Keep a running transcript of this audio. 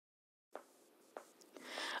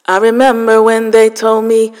I remember when they told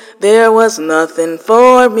me there was nothing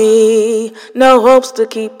for me, no hopes to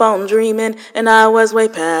keep on dreaming, and I was way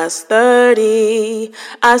past 30.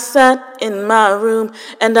 I sat in my room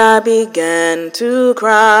and I began to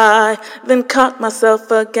cry, then caught myself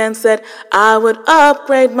again, said I would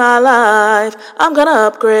upgrade my life. I'm gonna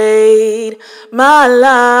upgrade my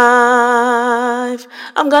life.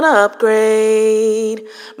 I'm gonna upgrade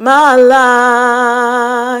my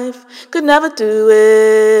life. Could never do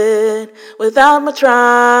it without my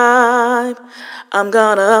tribe. I'm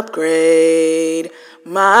gonna upgrade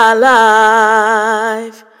my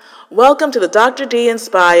life. Welcome to the Dr. D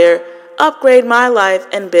Inspire Upgrade My Life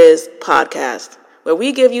and Biz podcast, where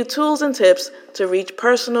we give you tools and tips to reach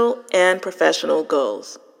personal and professional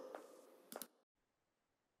goals.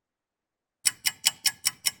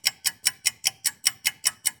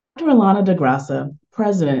 Dr. Alana DeGrassa,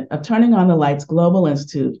 President of Turning on the Lights Global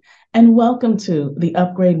Institute, and welcome to the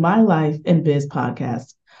Upgrade My Life and Biz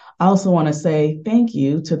podcast. I also want to say thank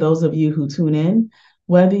you to those of you who tune in,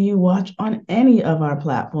 whether you watch on any of our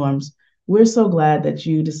platforms. We're so glad that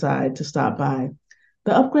you decide to stop by.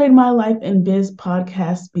 The Upgrade My Life and Biz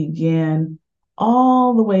podcast began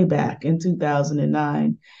all the way back in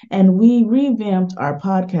 2009, and we revamped our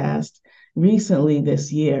podcast recently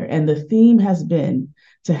this year, and the theme has been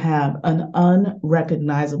to have an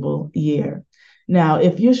unrecognizable year. Now,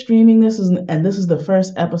 if you're streaming this and this is the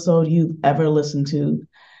first episode you've ever listened to,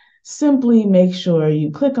 simply make sure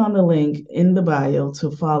you click on the link in the bio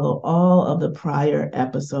to follow all of the prior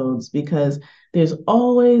episodes, because there's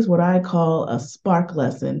always what I call a spark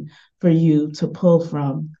lesson for you to pull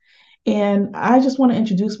from. And I just want to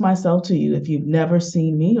introduce myself to you if you've never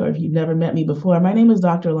seen me or if you've never met me before. My name is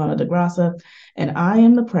Dr. Alana DeGrassa, and I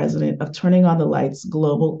am the president of Turning on the Lights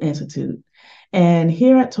Global Institute. And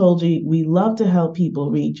here at Tolji, we love to help people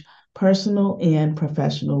reach personal and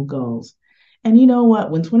professional goals. And you know what?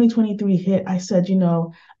 When 2023 hit, I said,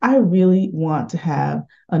 I really want to have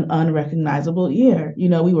an unrecognizable year.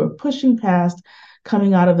 We were pushing past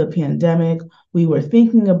coming out of the pandemic. We were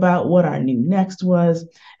thinking about what our new next was.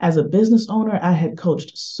 As a business owner, I had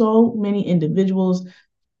coached so many individuals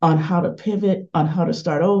on how to pivot, on how to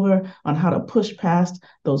start over, on how to push past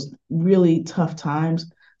those really tough times.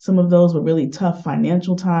 Some of those were really tough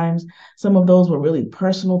financial times. Some of those were really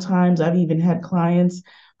personal times. I've even had clients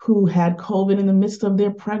who had COVID in the midst of their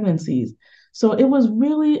pregnancies. So it was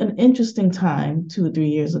really an interesting time 2 or 3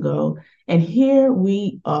 years ago. And here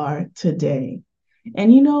we are today.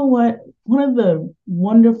 And you know what? One of the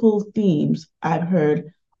wonderful themes I've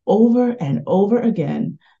heard over and over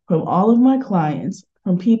again from all of my clients,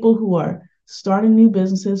 from people who are starting new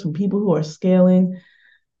businesses, from people who are scaling,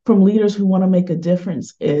 from leaders who want to make a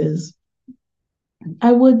difference is,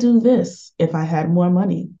 I would do this if I had more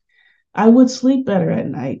money. I would sleep better at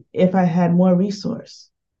night if I had more resource.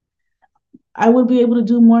 I would be able to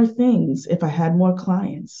do more things if I had more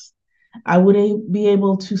clients. I would be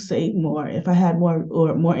able to save more if I had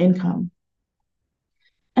more income.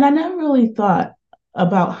 And I never really thought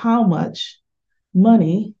about how much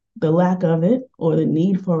money, the lack of it, or the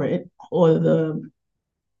need for it, or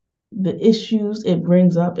the issues it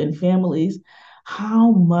brings up in families,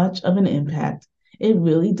 how much of an impact it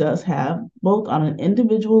really does have, both on an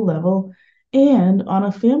individual level and on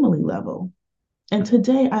a family level. And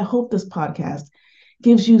today, I hope this podcast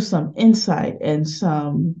gives you some insight and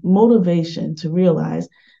some motivation to realize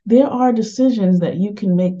there are decisions that you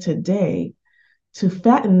can make today to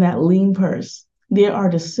fatten that lean purse. There are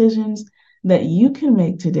decisions that you can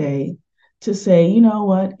make today to say, you know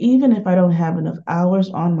what, even if I don't have enough hours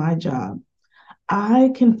on my job,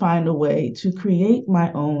 I can find a way to create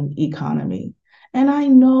my own economy. And I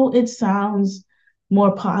know it sounds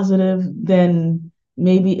more positive than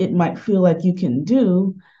maybe it might feel like you can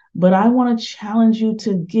do, but I want to challenge you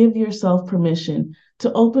to give yourself permission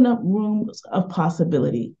to open up rooms of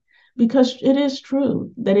possibility. Because it is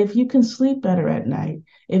true that if you can sleep better at night,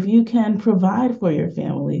 if you can provide for your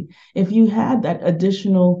family, if you had that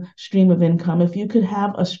additional stream of income, if you could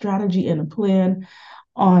have a strategy and a plan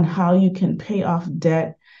on how you can pay off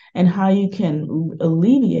debt and how you can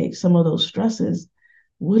alleviate some of those stresses,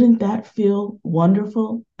 wouldn't that feel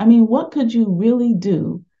wonderful? I mean, what could you really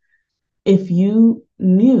do if you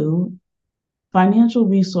knew financial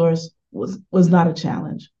resource was not a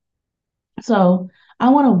challenge? So I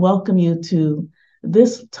want to welcome you to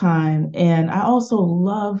this time. And I also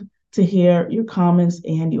love to hear your comments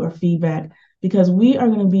and your feedback, because we are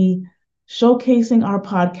going to be showcasing our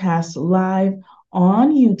podcast live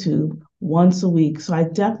on YouTube once a week. So I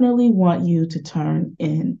definitely want you to turn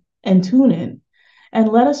in and tune in and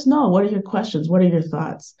let us know, what are your questions? What are your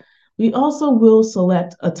thoughts? We also will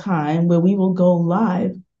select a time where we will go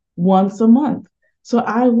live once a month. So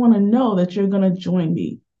I want to know that you're going to join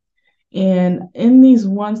me. And in these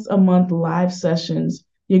once a month live sessions,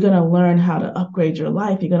 you're going to learn how to upgrade your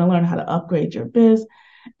life. You're going to learn how to upgrade your biz.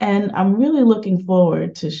 And I'm really looking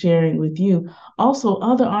forward to sharing with you also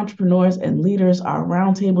other entrepreneurs and leaders, our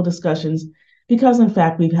roundtable discussions, because in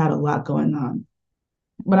fact, we've had a lot going on.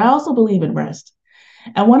 But I also believe in rest.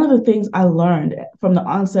 And one of the things I learned from the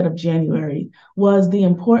onset of January was the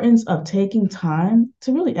importance of taking time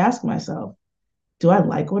to really ask myself, do I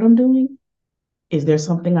like what I'm doing? Is there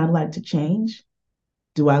something I'd like to change?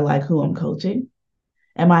 Do I like who I'm coaching?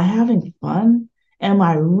 Am I having fun? Am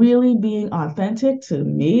I really being authentic to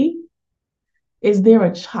me? Is there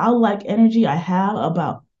a childlike energy I have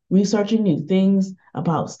about researching new things,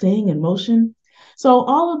 about staying in motion? So,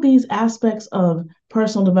 all of these aspects of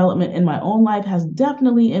personal development in my own life has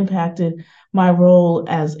definitely impacted my role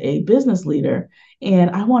as a business leader.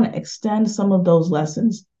 And I want to extend some of those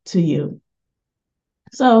lessons to you.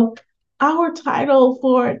 So, our title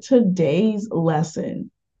for today's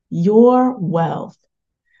lesson, Your Wealth: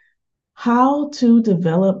 How to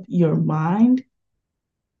Develop Your Mind,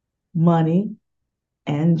 Money,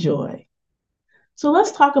 and Joy. So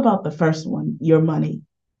let's talk about the first one, your money.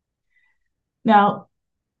 Now,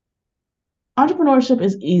 entrepreneurship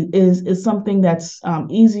is something that's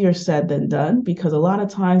easier said than done, because a lot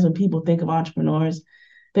of times when people think of entrepreneurs,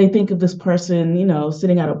 they think of this person,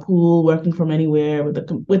 sitting at a pool, working from anywhere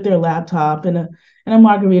with their laptop and a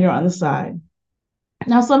margarita on the side.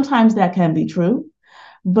 Now, sometimes that can be true,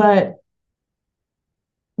 but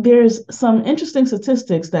there's some interesting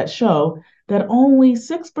statistics that show that only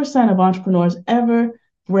 6% of entrepreneurs ever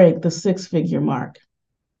break the six-figure mark.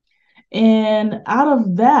 And out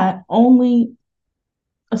of that, only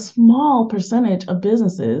a small percentage of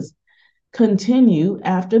businesses continue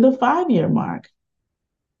after the 5-year mark.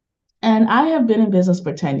 And I have been in business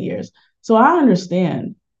for 10 years, so I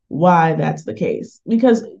understand why that's the case.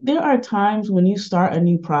 Because there are times when you start a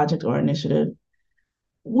new project or initiative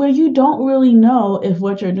where you don't really know if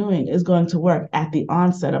what you're doing is going to work at the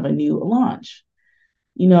onset of a new launch.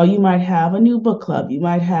 You might have a new book club. You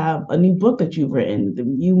might have a new book that you've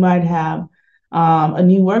written. You might have a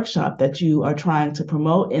new workshop that you are trying to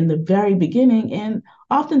promote in the very beginning. And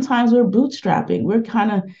oftentimes we're bootstrapping. We're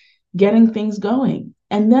kind of getting things going.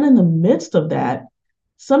 And then in the midst of that,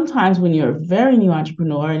 sometimes when you're a very new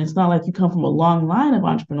entrepreneur, and it's not like you come from a long line of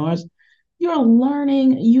entrepreneurs, you're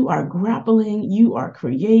learning, you are grappling, you are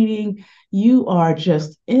creating, you are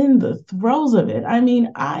just in the throes of it. I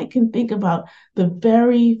mean, I can think about the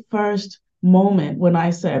very first moment when I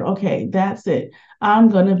said, okay, that's it. I'm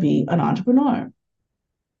going to be an entrepreneur.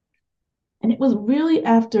 And it was really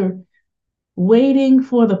after waiting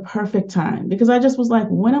for the perfect time, because I just was like,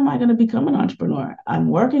 when am I going to become an entrepreneur? I'm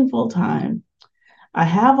working full time. I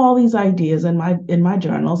have all these ideas in my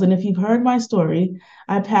journals. And if you've heard my story,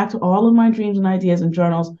 I packed all of my dreams and ideas in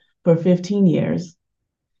journals for 15 years.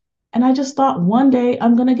 And I just thought one day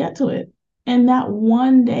I'm going to get to it. And that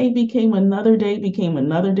one day became another day, became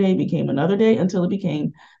another day, became another day, until it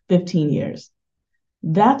became 15 years.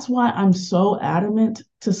 That's why I'm so adamant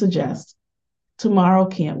to suggest tomorrow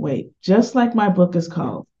can't wait. Just like my book is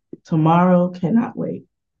called, Tomorrow Cannot Wait.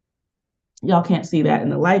 Y'all can't see that in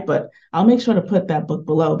the light, but I'll make sure to put that book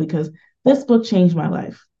below, because this book changed my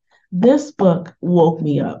life. This book woke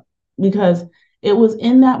me up, because it was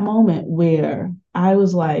in that moment where I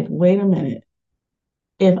was like, wait a minute.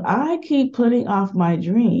 If I keep putting off my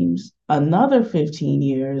dreams, another 15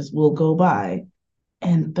 years will go by,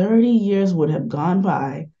 and 30 years would have gone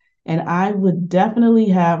by, and I would definitely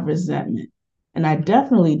have resentment. And I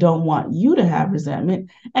definitely don't want you to have resentment,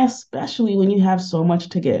 especially when you have so much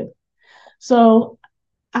to give. So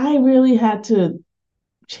I really had to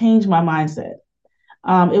change my mindset.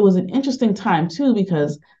 It was an interesting time too,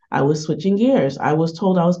 because I was switching gears. I was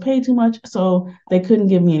told I was paid too much, so they couldn't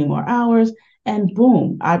give me any more hours. And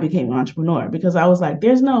boom, I became an entrepreneur, because I was like,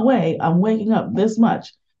 there's no way I'm waking up this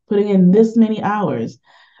much, putting in this many hours,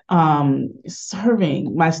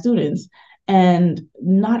 serving my students, and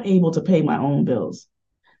not able to pay my own bills.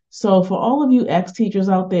 So for all of you ex-teachers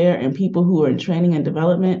out there and people who are in training and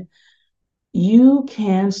development, you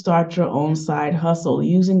can start your own side hustle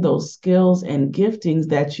using those skills and giftings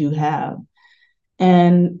that you have.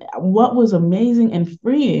 And what was amazing and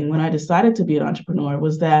freeing when I decided to be an entrepreneur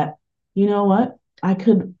was that, you know what? I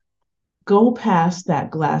could go past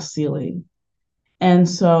that glass ceiling. And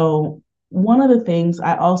so one of the things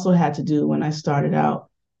I also had to do when I started out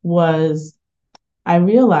was I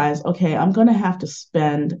realized, okay, I'm going to have to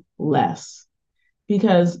spend less,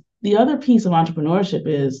 because the other piece of entrepreneurship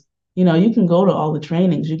is You can go to all the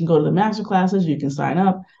trainings, you can go to the master classes, you can sign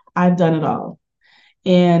up. I've done it all.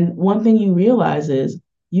 And one thing you realize is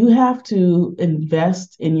you have to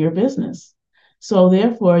invest in your business. So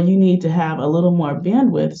therefore, you need to have a little more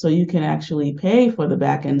bandwidth so you can actually pay for the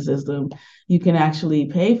back end system. You can actually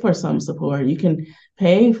pay for some support. You can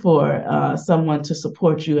pay for someone to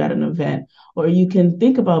support you at an event, or you can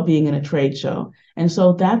think about being in a trade show. And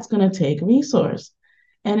so that's going to take resource.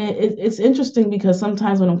 And it's interesting because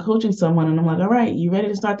sometimes when I'm coaching someone and I'm like, all right, you ready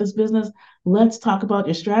to start this business? Let's talk about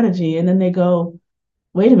your strategy. And then they go,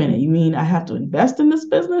 wait a minute, you mean I have to invest in this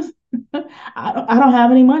business? I don't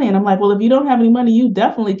have any money. And I'm like, well, if you don't have any money, you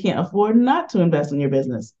definitely can't afford not to invest in your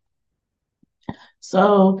business.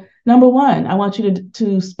 So, number one, I want you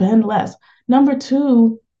to spend less. Number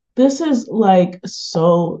two, this is like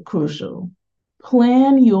so crucial.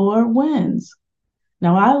 Plan your wins.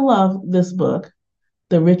 Now, I love this book,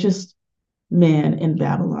 The Richest Man in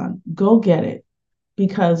Babylon. Go get it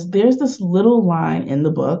because there's this little line in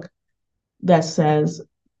the book that says,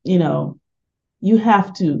 you know, you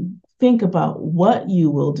have to think about what you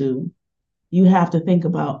will do. You have to think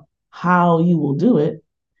about how you will do it.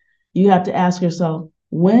 You have to ask yourself,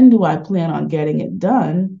 when do I plan on getting it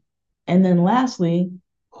done? And then lastly,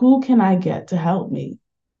 who can I get to help me?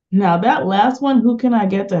 Now, that last one, who can I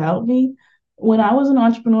get to help me? When I was an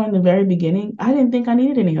entrepreneur in the very beginning, I didn't think I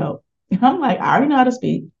needed any help. I'm like, I already know how to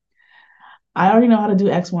speak. I already know how to do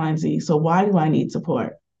X, Y, and Z. So why do I need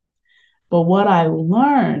support? But what I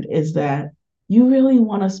learned is that you really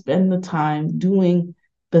want to spend the time doing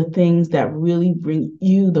the things that really bring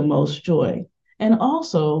you the most joy. And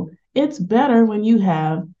also, it's better when you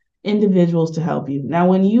have individuals to help you. Now,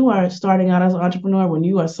 when you are starting out as an entrepreneur, when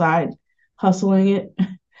you are side hustling it,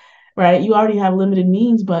 right, you already have limited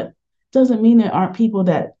means, but doesn't mean there aren't people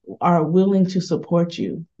that are willing to support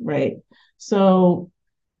you, right? So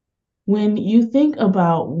when you think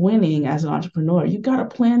about winning as an entrepreneur, you got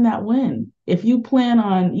to plan that win. If you plan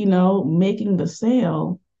on, making the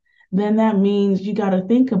sale, then that means you got to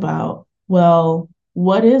think about, well,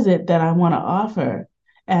 what is it that I want to offer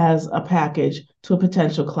as a package to a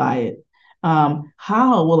potential client?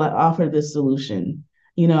 How will I offer this solution?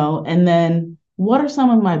 And then what are some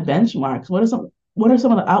of my benchmarks? What are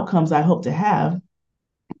some of the outcomes I hope to have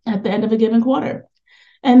at the end of a given quarter?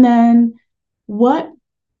 And then what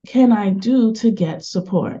can I do to get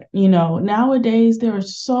support? Nowadays there are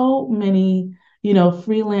so many,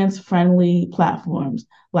 freelance friendly platforms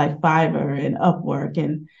like Fiverr and Upwork,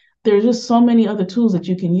 and there's just so many other tools that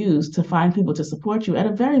you can use to find people to support you at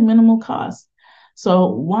a very minimal cost. So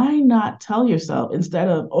why not tell yourself, instead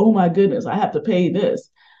of, oh my goodness, I have to pay this,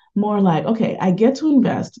 more like, okay, I get to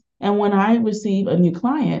invest. And when I receive a new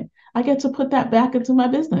client, I get to put that back into my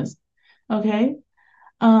business. Okay.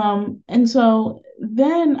 And so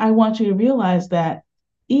then I want you to realize that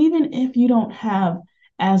even if you don't have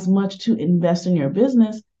as much to invest in your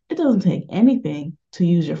business, it doesn't take anything to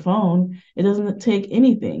use your phone. It doesn't take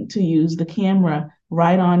anything to use the camera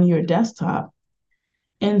right on your desktop.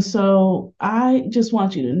 And so I just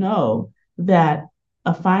want you to know that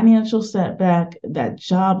a financial setback, that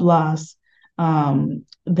job loss,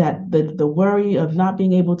 that the worry of not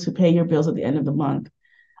being able to pay your bills at the end of the month,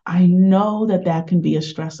 I know that that can be a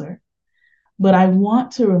stressor, but I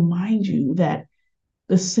want to remind you that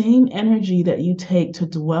the same energy that you take to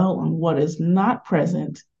dwell on what is not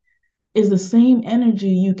present is the same energy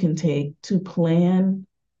you can take to plan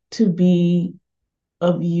to be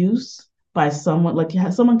of use by someone. Like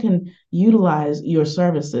someone can utilize your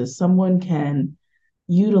services, someone can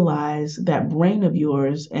utilize that brain of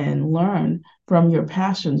yours and learn from your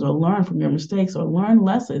passions or learn from your mistakes or learn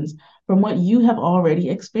lessons from what you have already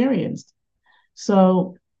experienced.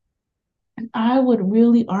 So I would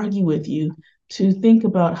really argue with you to think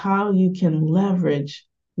about how you can leverage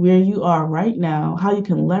where you are right now, how you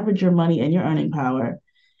can leverage your money and your earning power.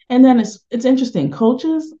 And then it's interesting,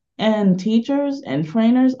 coaches and teachers and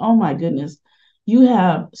trainers, oh my goodness, you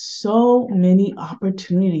have so many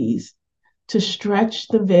opportunities to stretch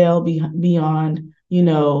the veil beyond,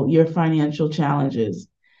 your financial challenges.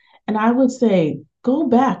 And I would say, go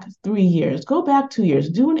back 3 years, go back 2 years,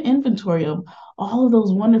 do an inventory of all of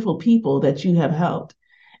those wonderful people that you have helped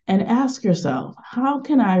and ask yourself, how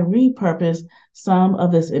can I repurpose some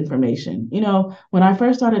of this information? When I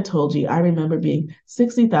first started Tolji, I remember being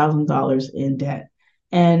 $60,000 in debt.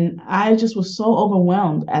 And I just was so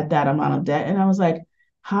overwhelmed at that amount of debt. And I was like,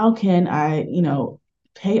 how can I,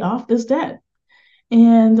 pay off this debt?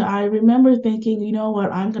 And I remember thinking, you know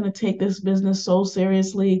what, I'm going to take this business so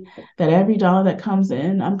seriously that every dollar that comes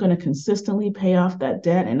in, I'm going to consistently pay off that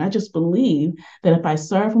debt. And I just believe that if I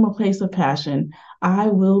serve from a place of passion, I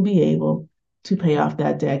will be able to pay off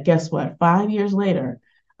that debt. Guess what? 5 years later,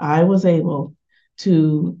 I was able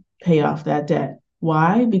to pay off that debt.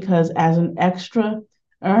 Why? Because as an extra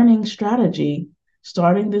earning strategy,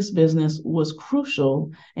 starting this business was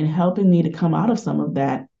crucial in helping me to come out of some of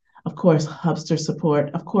that. Of course, hubster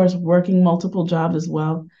support, of course, working multiple jobs as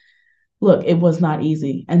well. Look, it was not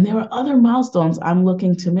easy. And there are other milestones I'm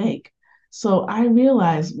looking to make. So I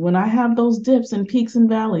realize when I have those dips and peaks and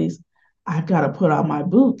valleys, I've got to put on my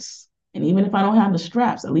boots. And even if I don't have the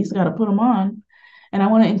straps, at least I got to put them on. And I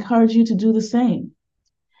want to encourage you to do the same.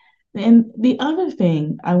 And the other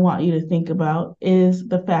thing I want you to think about is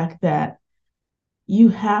the fact that you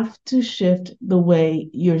have to shift the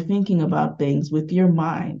way you're thinking about things with your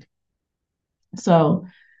mind. So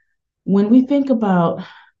when we think about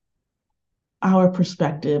our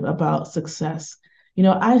perspective about success,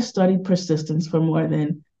 I studied persistence for more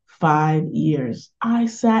than 5 years. I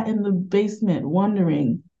sat in the basement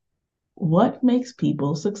wondering what makes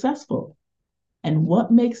people successful and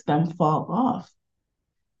what makes them fall off.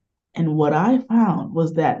 And what I found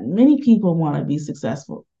was that many people want to be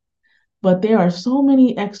successful, but there are so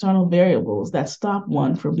many external variables that stop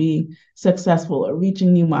one from being successful or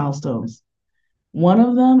reaching new milestones. One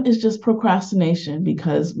of them is just procrastination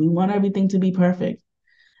because we want everything to be perfect.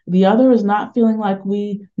 The other is not feeling like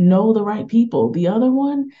we know the right people. The other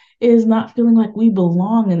one is not feeling like we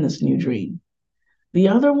belong in this new dream. The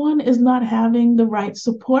other one is not having the right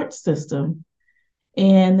support system.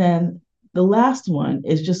 And then the last one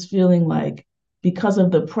is just feeling like, because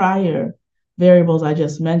of the prior variables I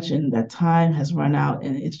just mentioned, that time has run out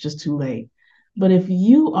and it's just too late. But if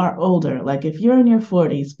you are older, like if you're in your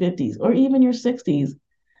 40s, 50s, or even your 60s,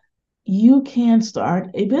 you can start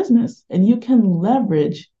a business and you can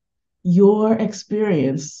leverage your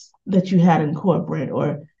experience that you had in corporate,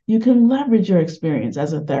 or you can leverage your experience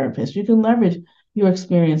as a therapist, you can leverage your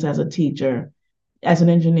experience as a teacher, as an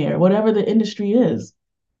engineer, whatever the industry is.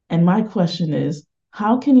 And my question is,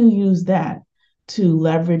 how can you use that to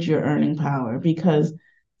leverage your earning power? Because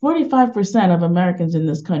 45% of Americans in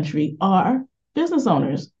this country are business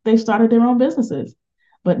owners. They've started their own businesses.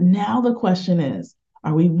 But now the question is,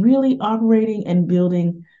 are we really operating and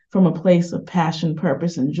building from a place of passion,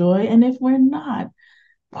 purpose, and joy? And if we're not,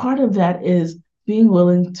 part of that is being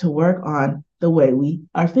willing to work on the way we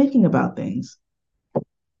are thinking about things.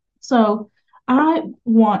 So I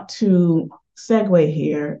want to segue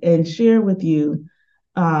here and share with you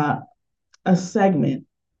a segment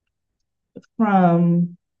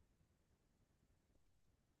from,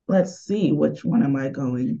 let's see, which one am I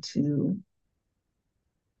going to?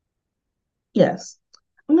 Yes,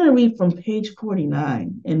 I'm going to read from page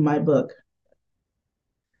 49 in my book,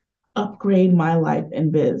 Upgrade My Life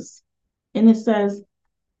in Biz. And it says,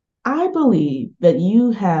 I believe that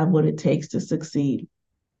you have what it takes to succeed.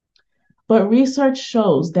 But research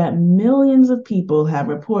shows that millions of people have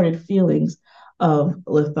reported feelings of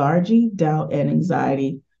lethargy, doubt, and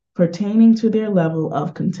anxiety pertaining to their level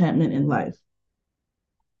of contentment in life.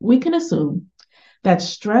 We can assume that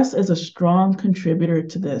stress is a strong contributor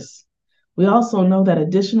to this. We also know that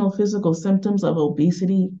additional physical symptoms of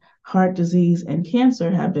obesity, heart disease, and cancer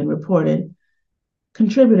have been reported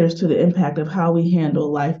contributors to the impact of how we handle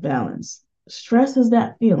life balance. Stress is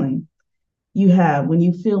that feeling you have when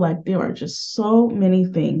you feel like there are just so many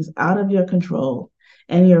things out of your control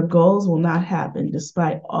and your goals will not happen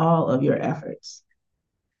despite all of your efforts.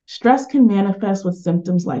 Stress can manifest with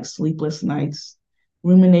symptoms like sleepless nights,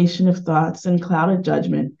 rumination of thoughts, and clouded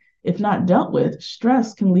judgment. If not dealt with,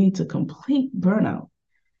 stress can lead to complete burnout.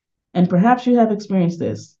 And perhaps you have experienced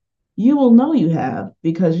this. You will know you have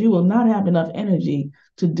because you will not have enough energy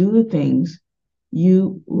to do the things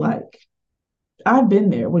you like. I've been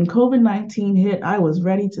there. When COVID-19 hit, I was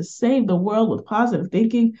ready to save the world with positive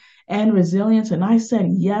thinking and resilience. And I said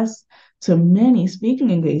yes to many speaking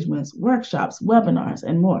engagements, workshops, webinars,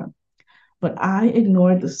 and more. But I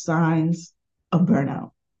ignored the signs of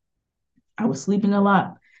burnout. I was sleeping a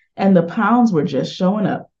lot, and the pounds were just showing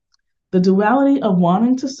up. The duality of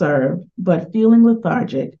wanting to serve but feeling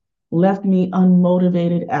lethargic left me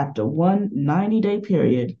unmotivated after one 90-day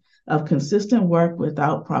period of consistent work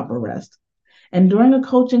without proper rest. And during a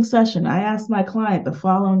coaching session, I asked my client the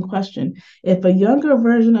following question. If a younger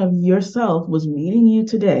version of yourself was meeting you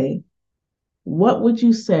today, what would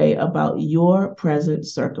you say about your present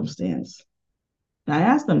circumstance? And I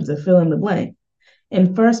asked them to fill in the blank.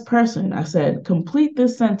 In first person, I said, complete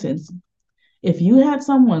this sentence. If you had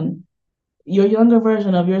someone your younger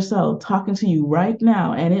version of yourself talking to you right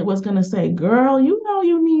now, and it was going to say, girl, you know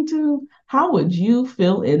you need to, how would you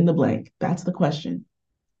fill in the blank? That's the question.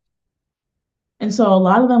 And so a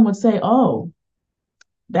lot of them would say, oh,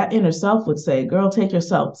 that inner self would say, girl, take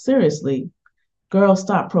yourself seriously. Girl,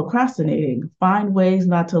 stop procrastinating. Find ways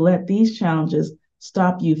not to let these challenges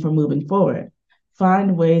stop you from moving forward.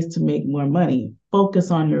 Find ways to make more money.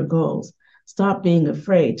 Focus on your goals. Stop being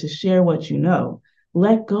afraid to share what you know.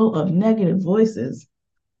 Let go of negative voices.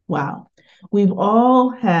 Wow. We've all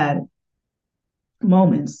had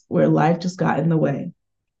moments where life just got in the way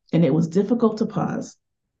and it was difficult to pause.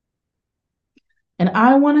 And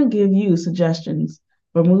I want to give you suggestions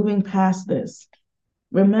for moving past this.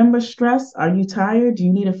 Remember stress? Are you tired? Do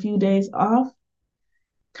you need a few days off?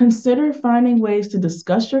 Consider finding ways to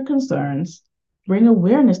discuss your concerns, bring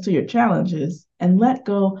awareness to your challenges, and let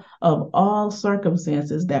go of all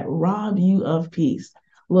circumstances that rob you of peace.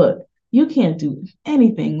 Look, you can't do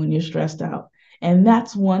anything when you're stressed out. And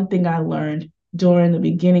that's one thing I learned during the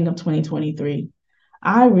beginning of 2023.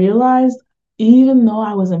 I realized even though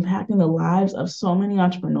I was impacting the lives of so many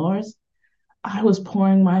entrepreneurs, I was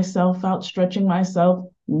pouring myself out, stretching myself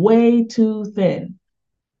way too thin.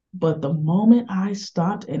 But the moment I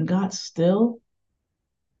stopped and got still,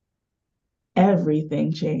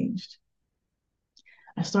 everything changed.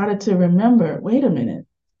 I started to remember, wait a minute,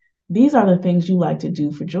 these are the things you like to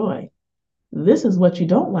do for joy. This is what you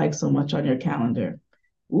don't like so much on your calendar.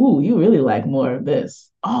 Ooh, you really like more of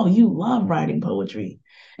this. Oh, you love writing poetry.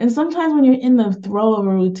 And sometimes when you're in the throes of a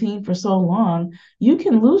routine for so long, you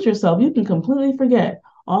can lose yourself. You can completely forget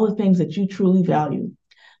all the things that you truly value.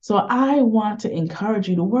 So I want to encourage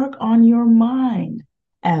you to work on your mind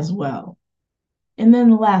as well. And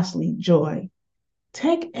then lastly, joy.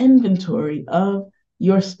 Take inventory of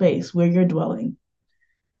your space where you're dwelling.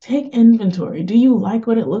 Take inventory. Do you like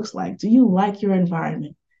what it looks like? Do you like your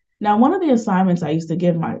environment? Now, one of the assignments I used to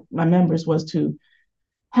give my members was to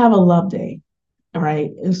have a love day. All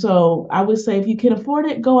right. And so I would say if you can afford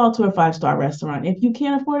it, go out to a 5-star restaurant. If you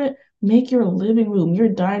can't afford it, make your living room, your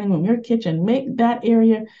dining room, your kitchen, make that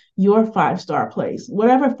area your 5-star place.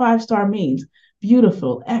 Whatever 5-star means,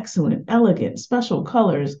 beautiful, excellent, elegant, special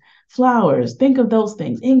colors, flowers, think of those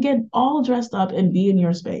things and get all dressed up and be in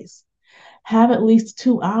your space. Have at least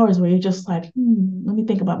 2 hours where you're just like, let me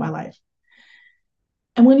think about my life.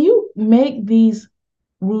 And when you make these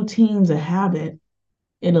routines a habit,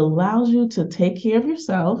 it allows you to take care of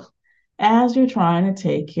yourself as you're trying to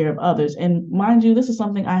take care of others. And mind you, this is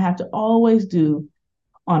something I have to always do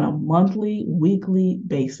on a monthly, weekly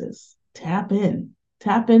basis. Tap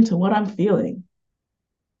into what I'm feeling.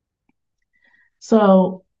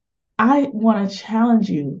 So I want to challenge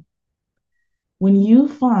you when you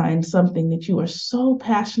find something that you are so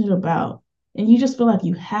passionate about and you just feel like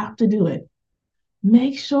you have to do it,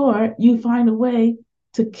 make sure you find a way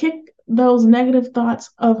to kick those negative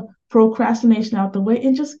thoughts of procrastination out the way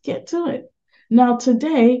and just get to it. Now,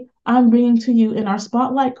 today, I'm bringing to you in our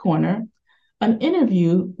Spotlight Corner an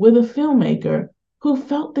interview with a filmmaker who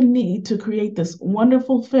felt the need to create this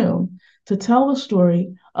wonderful film to tell the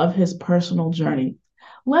story of his personal journey.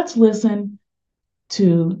 Let's listen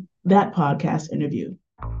to that podcast interview.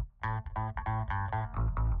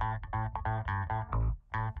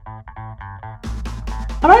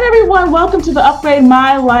 All right, everyone, welcome to the Upgrade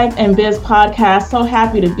My Life and Biz podcast. So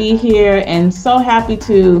happy to be here and so happy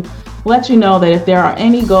to let you know that if there are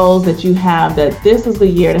any goals that you have, that this is the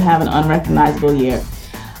year to have an unrecognizable year.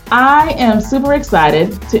 I am super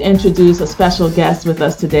excited to introduce a special guest with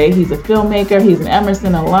us today. He's a filmmaker, he's an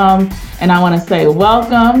Emerson alum, and I want to say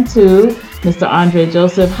welcome to Mr. Andre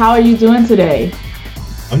Joseph. How are you doing today?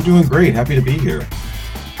 I'm doing great. Happy to be here.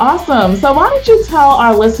 Awesome. So why don't you tell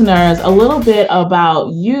our listeners a little bit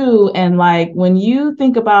about you and like when you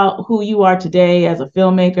think about who you are today as a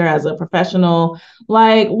filmmaker, as a professional,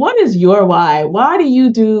 like what is your why? Why do you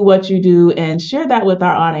do what you do? And share that with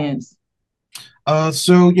our audience.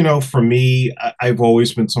 For me, I've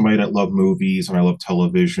always been somebody that loved movies and I love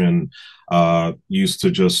television. Used to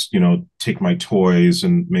just, take my toys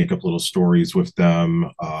and make up little stories with them.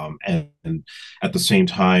 And at the same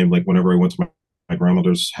time, like whenever I went to my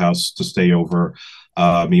grandmother's house to stay over,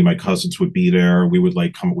 me and my cousins would be there. We would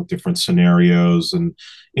like come up with different scenarios and,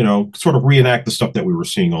 sort of reenact the stuff that we were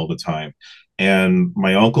seeing all the time. And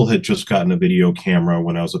my uncle had just gotten a video camera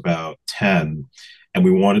when I was about 10. And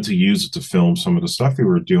we wanted to use it to film some of the stuff we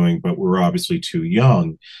were doing, but we were obviously too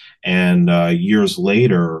young. And years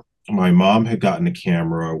later, my mom had gotten a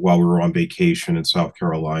camera while we were on vacation in South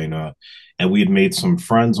Carolina, and we had made some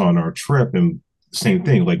friends on our trip. And same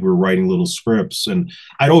thing. Like we were writing little scripts, and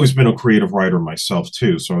I'd always been a creative writer myself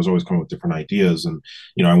too. So I was always coming with different ideas, and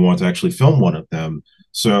I wanted to actually film one of them.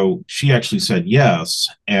 So she actually said yes,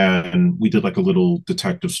 and we did like a little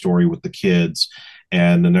detective story with the kids.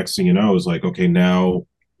 And the next thing you know, is like, okay, now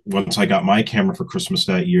once I got my camera for Christmas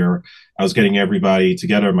that year, I was getting everybody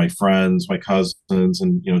together, my friends, my cousins,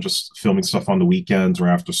 and just filming stuff on the weekends or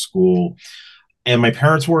after school. And my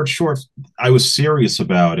parents weren't sure if I was serious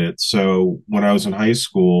about it. So when I was in high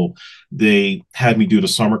school, they had me do the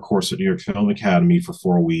summer course at New York Film Academy for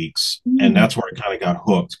 4 weeks. And Mm. that's where I kind of got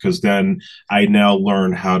hooked, because then I now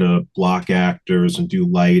learned how to block actors and do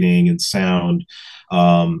lighting and sound.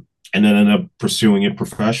 And then ended up pursuing it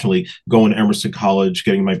professionally, going to Emerson College,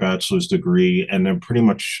 getting my bachelor's degree, and then pretty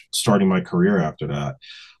much starting my career after that.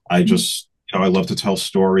 I just, I love to tell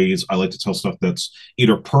stories. I like to tell stuff that's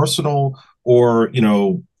either personal or,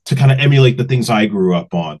 to kind of emulate the things I grew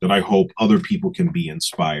up on that I hope other people can be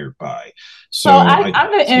inspired by. So So I'm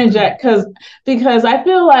going to interject because I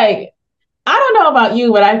feel like, I don't know about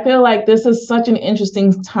you, but I feel like this is such an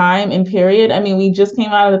interesting time and period. I mean, we just came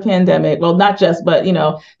out of the pandemic. Well, not just, but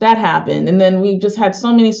that happened. And then we just had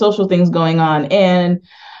so many social things going on. And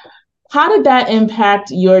how did that impact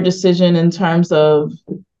your decision in terms of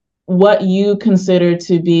what you consider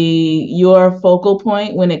to be your focal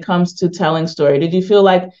point when it comes to telling story? Did you feel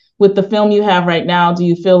like with the film you have right now, do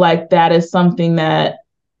you feel like that is something that,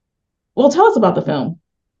 well, tell us about the film.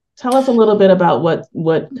 Tell us a little bit about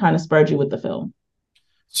what kind of spurred you with the film.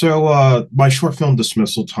 So my short film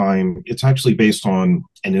Dismissal Time, it's actually based on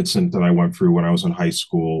an incident that I went through when I was in high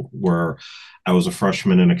school, where I was a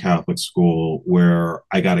freshman in a Catholic school where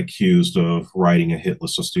I got accused of writing a hit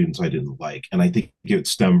list of students I didn't like. And I think it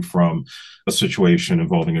stemmed from a situation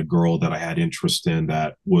involving a girl that I had interest in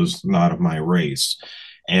that was not of my race.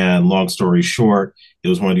 And long story short, it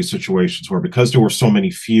was one of these situations where, because there were so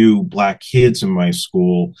many few Black kids in my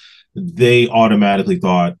school, they automatically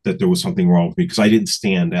thought that there was something wrong with me because I didn't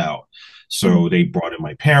stand out. So they brought in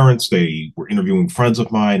my parents, they were interviewing friends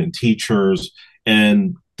of mine and teachers,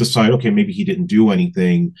 and decide, okay, maybe he didn't do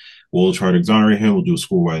anything. We'll try to exonerate him. We'll do a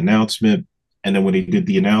school-wide announcement. And then when they did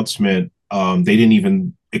the announcement, they didn't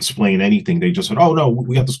even explain anything. They just said, oh, no,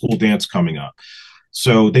 we got the school dance coming up.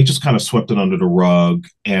 So they just kind of swept it under the rug.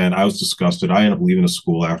 And I was disgusted. I ended up leaving the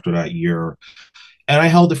school after that year. And I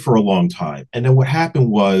held it for a long time. And then what happened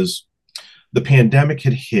was the pandemic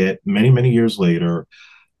had hit many, many years later.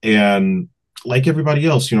 And like everybody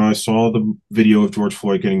else, I saw the video of George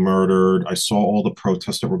Floyd getting murdered. I saw all the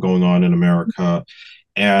protests that were going on in America.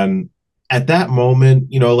 And at that moment,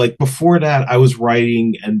 like before that, I was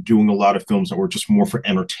writing and doing a lot of films that were just more for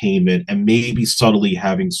entertainment and maybe subtly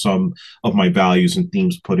having some of my values and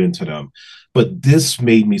themes put into them. But this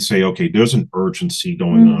made me say, okay, there's an urgency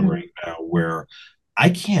going on right now where I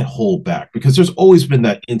can't hold back, because there's always been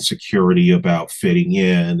that insecurity about fitting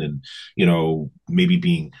in and, maybe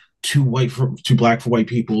being too black for white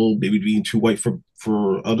people, maybe being too white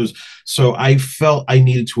for others. So I felt I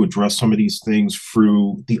needed to address some of these things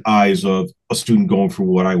through the eyes of a student going through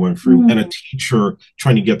what I went through, and a teacher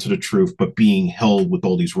trying to get to the truth, but being held with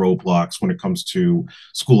all these roadblocks when it comes to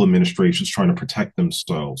school administrations trying to protect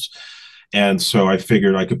themselves. And so I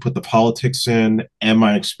figured I could put the politics in and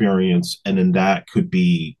my experience, and then that could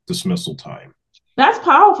be Dismissal Time. That's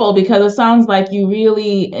powerful, because it sounds like you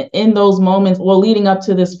really, in those moments, well, leading up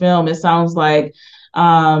to this film, it sounds like,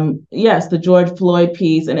 yes, the George Floyd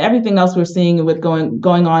piece and everything else we're seeing with going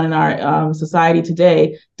on in our society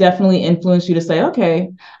today definitely influenced you to say, okay,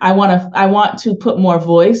 I want to put more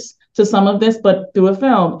voice to some of this, but through a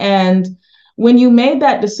film. And when you made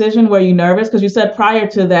that decision, were you nervous? Because you said prior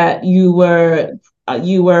to that you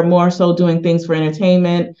were more so doing things for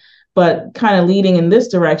entertainment, but kind of leading in this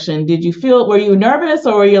direction. Were you nervous,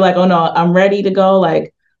 or were you like, oh no, I'm ready to go?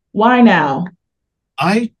 Like, why now?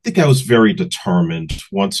 I think I was very determined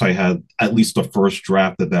once I had at least the first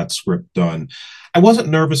draft of that script done. I wasn't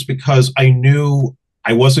nervous because I knew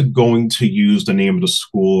I wasn't going to use the name of the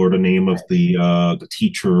school or the name of the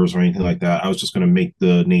teachers or anything like that. I was just going to make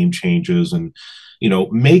the name changes and,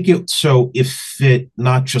 make it so it fit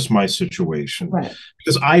not just my situation. Right.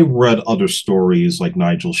 Because I read other stories like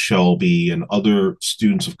Nigel Shelby and other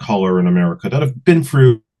students of color in America that have been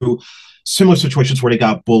through similar situations where they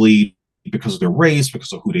got bullied because of their race,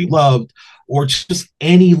 because of who they loved, or just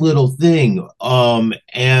any little thing.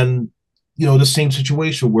 And the same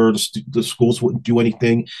situation where the schools wouldn't do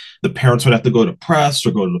anything. The parents would have to go to press or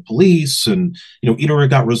go to the police, and either it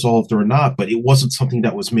got resolved or not. But it wasn't something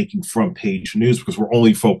that was making front page news, because we're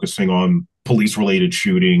only focusing on police related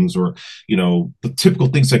shootings or the typical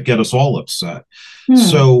things that get us all upset.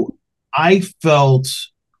 So I felt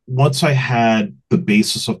once I had the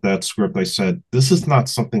basis of that script, I said, this is not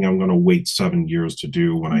something I'm going to wait 7 years to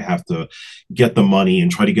do when I have to get the money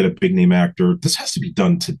and try to get a big name actor. This has to be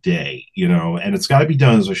done today, and it's got to be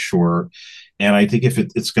done as a short. And I think if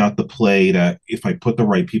it's got the play that if I put the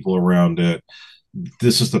right people around it,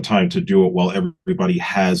 this is the time to do it while everybody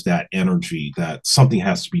has that energy that something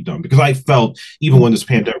has to be done. Because I felt even when this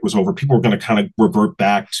pandemic was over, people were going to kind of revert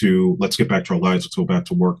back to let's get back to our lives, let's go back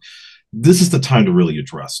to work. This is the time to really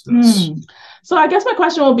address this. So I guess my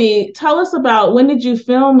question will be, tell us about when did you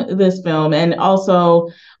film this film, and also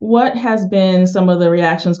what has been some of the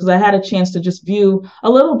reactions? Because I had a chance to just view a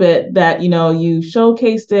little bit that, you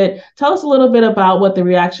showcased it. Tell us a little bit about what the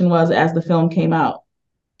reaction was as the film came out.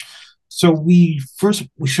 So we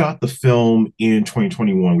shot the film in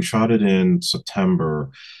 2021. We shot it in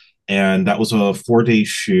September, and that was a 4-day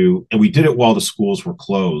shoot. And we did it while the schools were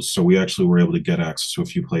closed, so we actually were able to get access to a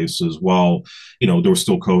few places while there were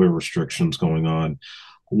still COVID restrictions going on.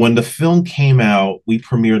 When the film came out, we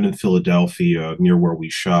premiered in Philadelphia, near where we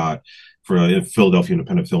shot, for a Philadelphia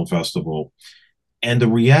Independent Film Festival. And the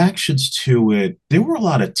reactions to it, there were a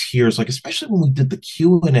lot of tears, like especially when we did the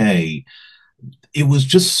Q&A. It was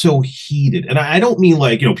just so heated. And I don't mean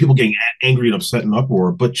like, people getting angry and upset and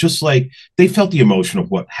uproar, but just like they felt the emotion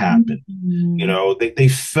of what happened. They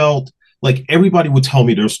felt like everybody would tell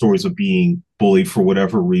me their stories of being bullied for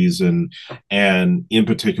whatever reason. And in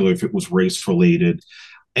particular, if it was race related.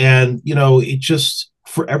 And, it just,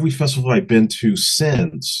 for every festival I've been to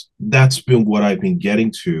since, that's been what I've been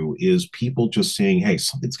getting to, is people just saying, hey,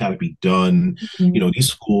 something's got to be done.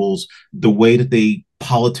 These schools, the way that they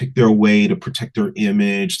politic their way to protect their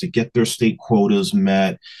image, to get their state quotas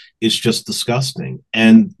met, is just disgusting.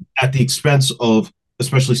 And at the expense of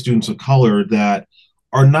especially students of color that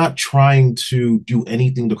are not trying to do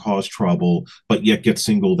anything to cause trouble, but yet get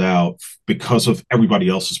singled out because of everybody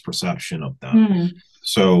else's perception of them.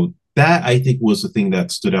 So that, I think, was the thing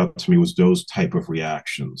that stood out to me, was those type of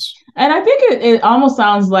reactions. And I think it almost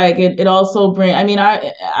sounds like it also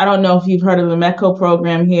I don't know if you've heard of the METCO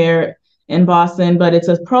program here in Boston, but it's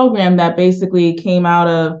a program that basically came out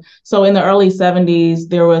of, so in the early 70s,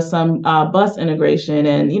 there was some bus integration,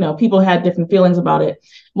 and, people had different feelings about it.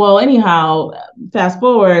 Well, anyhow, fast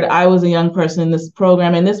forward, I was a young person in this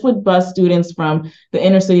program, and this would bus students from the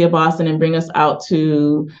inner city of Boston and bring us out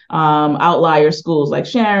to outlier schools like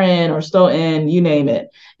Sharon or Stoughton, you name it.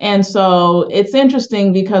 And so it's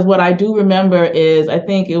interesting because what I do remember is, I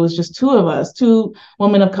think it was just two of us, two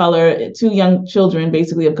women of color, two young children,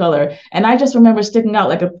 basically of color. And I just remember sticking out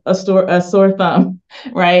like a sore thumb,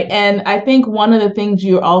 right? And I think one of the things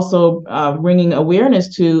you're also bringing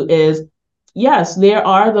awareness to is, yes, there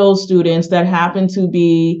are those students that happen to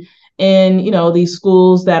be in, these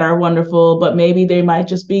schools that are wonderful, but maybe they might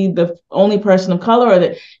just be the only person of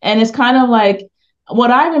color. And it's kind of like, what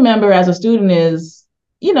I remember as a student is,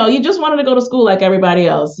 you just wanted to go to school like everybody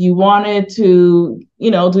else. You wanted to,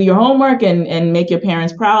 do your homework and make your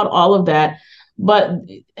parents proud, all of that. But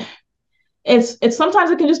it's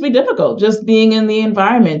sometimes it can just be difficult, just being in the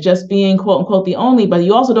environment, just being quote unquote the only, but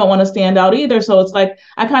you also don't want to stand out either. So it's like,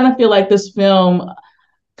 I kind of feel like this film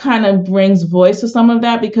kind of brings voice to some of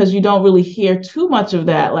that, because you don't really hear too much of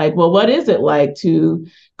that. Like, well, what is it like to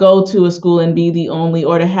go to a school and be the only,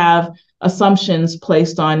 or to have assumptions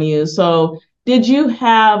placed on you? So did you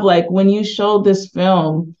have, like, when you showed this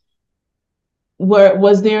film,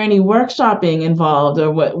 was there any workshopping involved,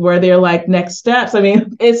 or were there like next steps? I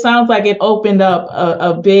mean, it sounds like it opened up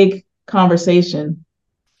a big conversation.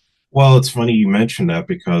 Well, it's funny you mentioned that,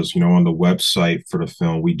 because, on the website for the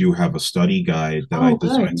film, we do have a study guide that I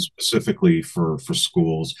designed specifically for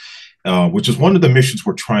schools, which is one of the missions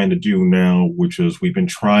we're trying to do now, which is we've been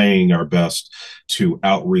trying our best to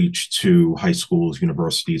outreach to high schools,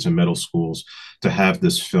 universities, and middle schools to have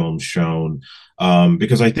this film shown,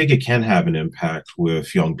 because I think it can have an impact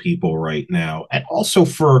with young people right now, and also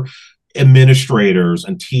for administrators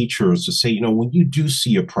and teachers to say, when you do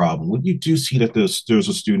see a problem, when you do see that there's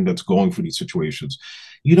a student that's going through these situations,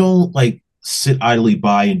 you don't like sit idly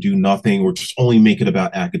by and do nothing, or just only make it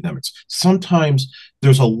about academics. Sometimes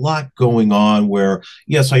there's a lot going on where,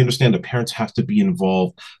 yes, I understand the parents have to be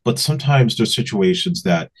involved, but sometimes there's situations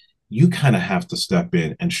that you kind of have to step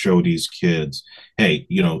in and show these kids, hey,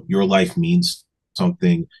 your life means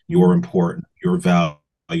something, you're important, you're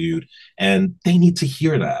valued, and they need to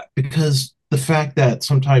hear that. Because the fact that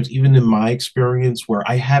sometimes, even in my experience, where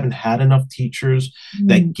I haven't had enough teachers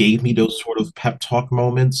that gave me those sort of pep talk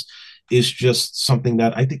moments, is just something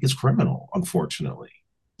that I think is criminal, unfortunately.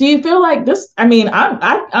 Do you feel like this? I mean,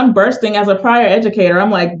 I'm bursting as a prior educator. I'm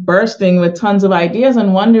like bursting with tons of ideas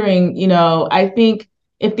and wondering, I think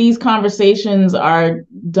if these conversations are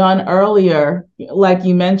done earlier, like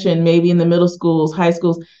you mentioned, maybe in the middle schools, high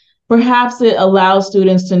schools, perhaps it allows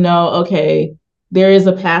students to know, okay, there is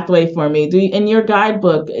a pathway for me. In your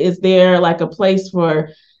guidebook, is there like a place for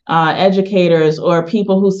educators or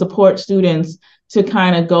people who support students to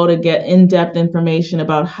kind of go to get in-depth information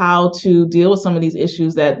about how to deal with some of these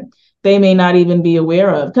issues that they may not even be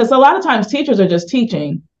aware of? Because a lot of times teachers are just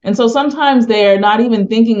teaching. And so sometimes they're not even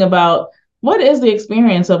thinking about what is the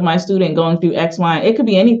experience of my student going through X, Y. It could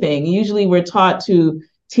be anything. Usually we're taught to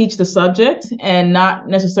teach the subject and not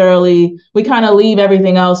necessarily, we kind of leave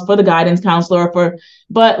everything else for the guidance counselor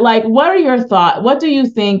but like, what are your thoughts? What do you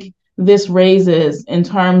think this raises in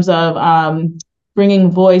terms of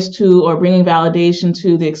bringing voice to or bringing validation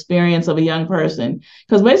to the experience of a young person?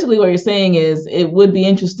 Because basically what you're saying is it would be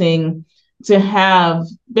interesting to have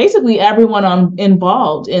basically everyone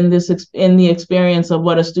involved in the experience of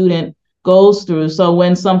what a student goes through. So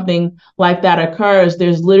when something like that occurs,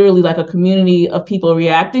 there's literally like a community of people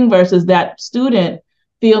reacting versus that student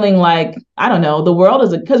feeling like, I don't know, the world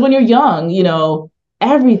is, because when you're young,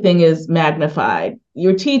 everything is magnified.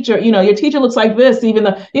 Your teacher looks like this, even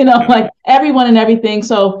though, like everyone and everything.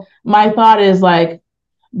 So my thought is like,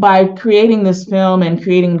 by creating this film and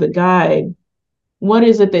creating the guide, what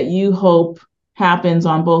is it that you hope happens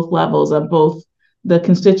on both levels of both the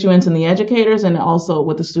constituents and the educators and also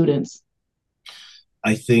with the students?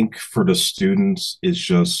 I think for the students, it's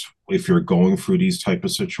just, if you're going through these type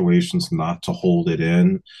of situations, not to hold it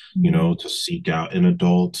in, to seek out an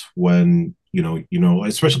adult when,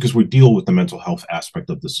 especially because we deal with the mental health aspect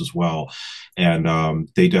of this as well. And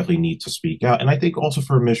they definitely need to speak out. And I think also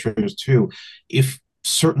for administrators too, if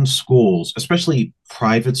certain schools, especially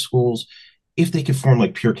private schools, if they could form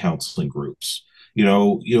like peer counseling groups,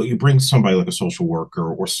 you bring somebody like a social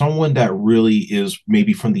worker or someone that really is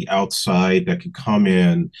maybe from the outside that could come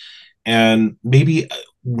in, and maybe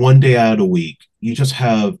one day out of the week, you just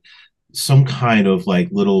have some kind of like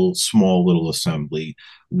small little assembly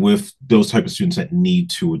with those type of students that need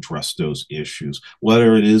to address those issues,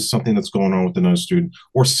 whether it is something that's going on with another student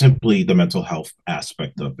or simply the mental health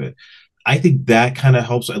aspect of it. I think that kind of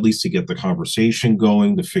helps at least to get the conversation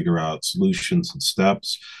going, to figure out solutions and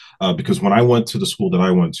steps. Because when I went to the school that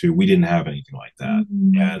I went to, we didn't have anything like that.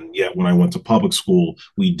 Mm-hmm. And yet when I went to public school,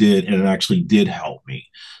 we did, and it actually did help me.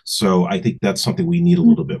 So I think that's something we need a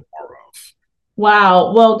little bit more of.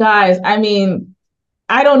 Wow. Well, guys, I mean,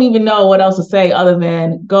 I don't even know what else to say other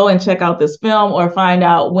than go and check out this film or find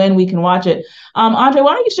out when we can watch it. Andre,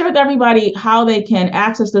 why don't you share with everybody how they can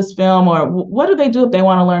access this film, or what do they do if they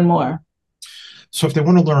want to learn more? So if they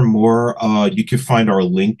want to learn more, you can find our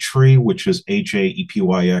link tree, which is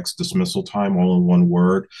HAEPYX dismissal time, all in one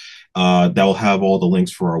word. That'll have all the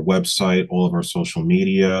links for our website, all of our social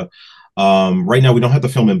media. Right now, we don't have the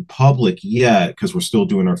film in public yet because we're still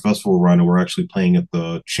doing our festival run, and we're actually playing at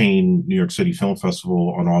the Chain New York City Film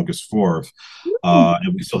Festival on August 4th.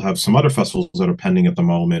 And we still have some other festivals that are pending at the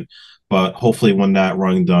moment. But hopefully when that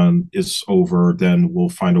run done is over, then we'll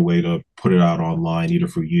find a way to put it out online, either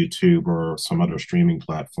through YouTube or some other streaming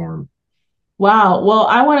platform. Wow. Well,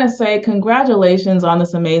 I want to say congratulations on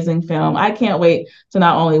this amazing film. I can't wait to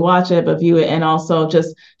not only watch it, but view it and also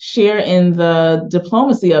just share in the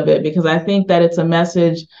diplomacy of it, because I think that it's a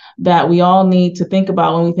message that we all need to think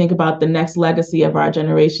about when we think about the next legacy of our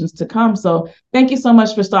generations to come. So thank you so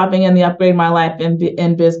much for stopping in the Upgrade My Life in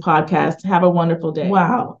Biz podcast. Have a wonderful day.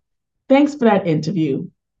 Wow. Thanks for that interview.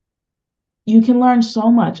 You can learn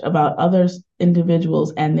so much about other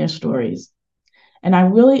individuals and their stories. And I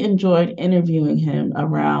really enjoyed interviewing him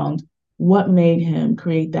around what made him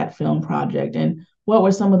create that film project and what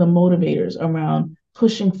were some of the motivators around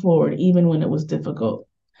pushing forward even when it was difficult.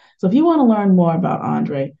 So if you want to learn more about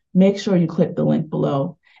Andre, make sure you click the link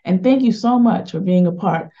below. And thank you so much for being a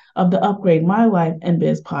part of the Upgrade My Life and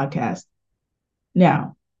Biz podcast.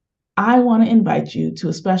 Now, I want to invite you to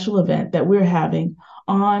a special event that we're having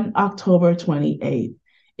on October 28th.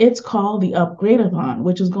 It's called the Upgrade-a-thon,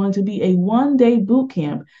 which is going to be a one-day boot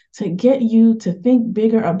camp to get you to think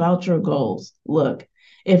bigger about your goals. Look,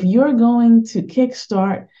 if you're going to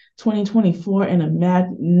kickstart 2024 in a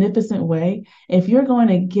magnificent way, if you're going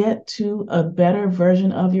to get to a better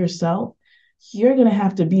version of yourself, you're going to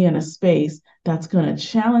have to be in a space that's going to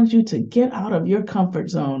challenge you to get out of your comfort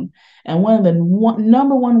zone. And one of the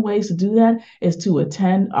number one ways to do that is to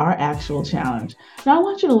attend our actual challenge. Now, I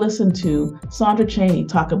want you to listen to Sandra Cheney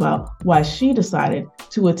talk about why she decided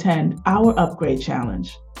to attend our Upgrade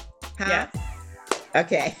Challenge. Yeah.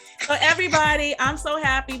 Okay. So everybody, I'm so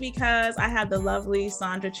happy because I have the lovely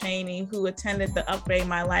Sandra Chaney who attended the Upgrade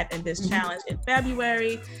My Life in Biz Challenge in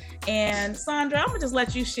February. And Sandra, I'm gonna just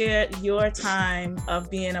let you share your time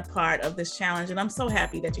of being a part of this challenge. And I'm so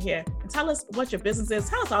happy that you're here. And tell us what your business is.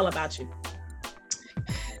 Tell us all about you.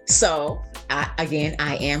 So,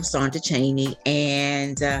 I am Sandra Chaney,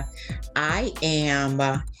 and I am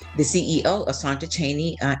the CEO of Sandra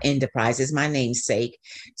Chaney Enterprises, my namesake.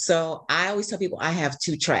 So I always tell people I have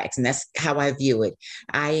two tracks, and that's how I view it.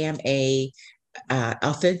 I am a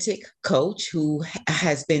authentic coach who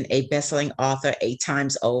has been a best-selling author 8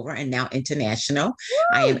 times over and now international. Woo!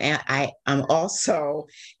 I am also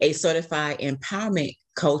a certified empowerment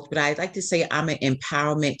coach, but I like to say I'm an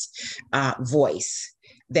empowerment voice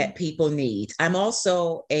that people need. I'm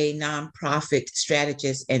also a nonprofit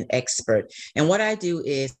strategist and expert. And what I do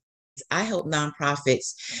is I help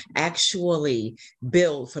nonprofits actually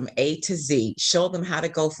build from A to Z, show them how to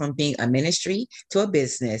go from being a ministry to a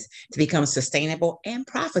business to become sustainable and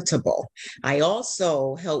profitable. I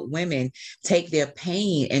also help women take their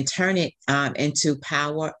pain and turn it into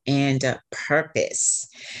power and purpose.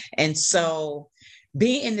 And so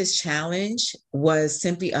being in this challenge was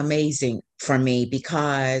simply amazing for me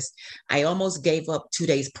because I almost gave up 2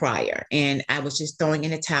 days prior, and I was just throwing in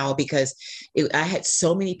the towel because I had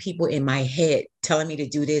so many people in my head telling me to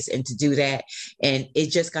do this and to do that, and it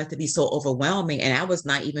just got to be so overwhelming, and I was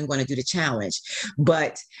not even going to do the challenge.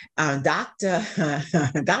 But Dr.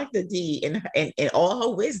 D, in all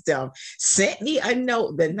her wisdom, sent me a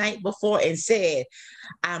note the night before and said,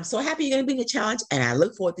 "I'm so happy you're going to be in the challenge, and I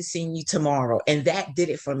look forward to seeing you tomorrow." And that did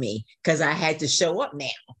it for me because I had to show up now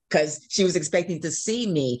because she was expecting to see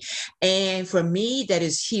me. And for me, that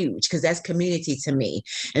is huge because that's community to me.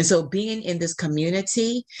 And so being in this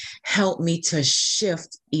community helped me to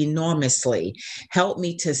shift enormously, helped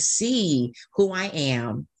me to see who I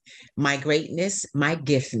am, my greatness, my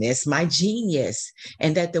giftness, my genius,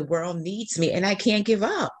 and that the world needs me. And I can't give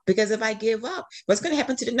up, because if I give up, what's going to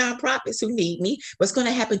happen to the nonprofits who need me? What's going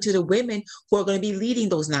to happen to the women who are going to be leading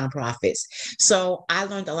those nonprofits? So I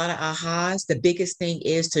learned a lot of ahas. The biggest thing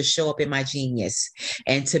is to show up in my genius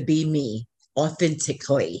and to be me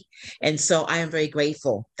authentically. And so I am very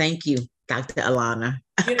grateful. Thank you, Dr. Alana.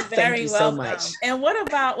 You're very welcome. So much. And what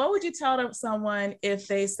would you tell someone if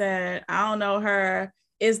they said, I don't know her,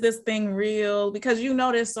 is this thing real? Because you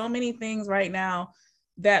know there's so many things right now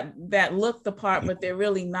that look the part, but they're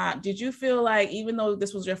really not. Did you feel like, even though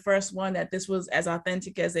this was your first one, that this was as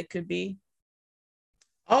authentic as it could be?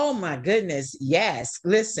 Oh my goodness, yes.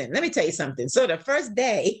 Listen, let me tell you something. So the first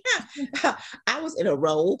day, I was in a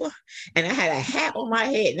robe and I had a hat on my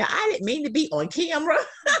head. Now, I didn't mean to be on camera,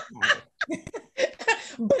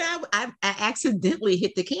 but I accidentally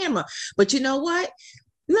hit the camera. But you know what?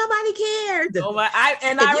 Nobody cared. Oh my! I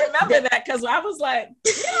remember that because I was like,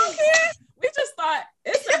 "You don't care." We just thought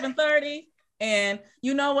it's 7:30, and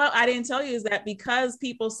you know what? I didn't tell you is that because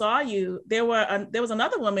people saw you, there was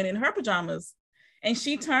another woman in her pajamas, and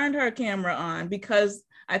she turned her camera on because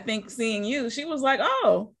I think seeing you, she was like,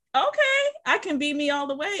 "Oh, okay, I can be me all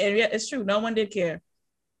the way." And yeah, it's true. No one did care.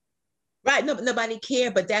 Right. No, nobody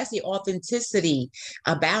cared, but that's the authenticity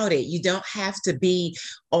about it. You don't have to be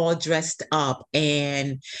all dressed up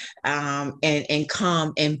and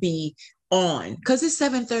come and be on, because it's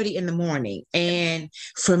 7:30 in the morning. And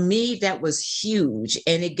for me, that was huge.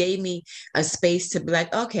 And it gave me a space to be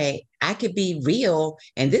like, okay, I could be real.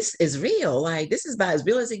 And this is real. Like, this is about as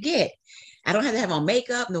real as it gets. I don't have to have on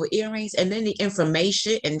makeup, no earrings, and then the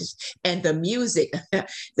information and the music,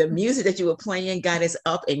 the music that you were playing got us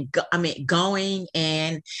up and going,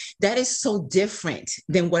 and that is so different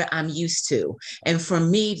than what I'm used to. And for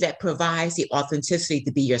me, that provides the authenticity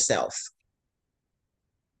to be yourself.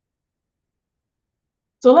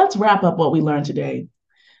 So let's wrap up what we learned today.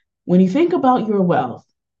 When you think about your wealth,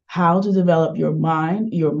 how to develop your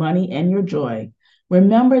mind, your money, and your joy,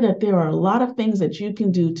 remember that there are a lot of things that you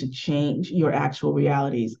can do to change your actual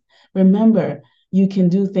realities. Remember, you can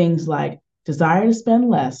do things like desire to spend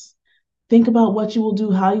less, think about what you will do,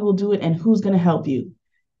 how you will do it, and who's going to help you.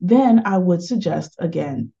 Then I would suggest,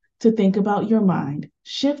 again, to think about your mind,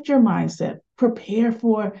 shift your mindset, prepare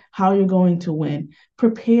for how you're going to win,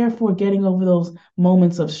 prepare for getting over those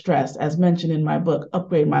moments of stress, as mentioned in my book,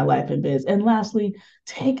 Upgrade My Life in Biz. And lastly,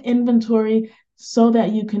 take inventory so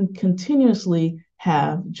that you can continuously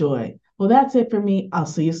have joy. Well, that's it for me. I'll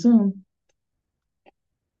see you soon.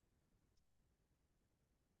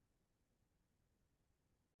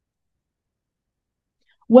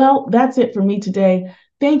 Well, that's it for me today.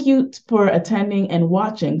 Thank you for attending and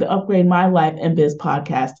watching the Upgrade My Life and Biz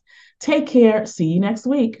podcast. Take care. See you next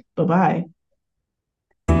week. Bye-bye.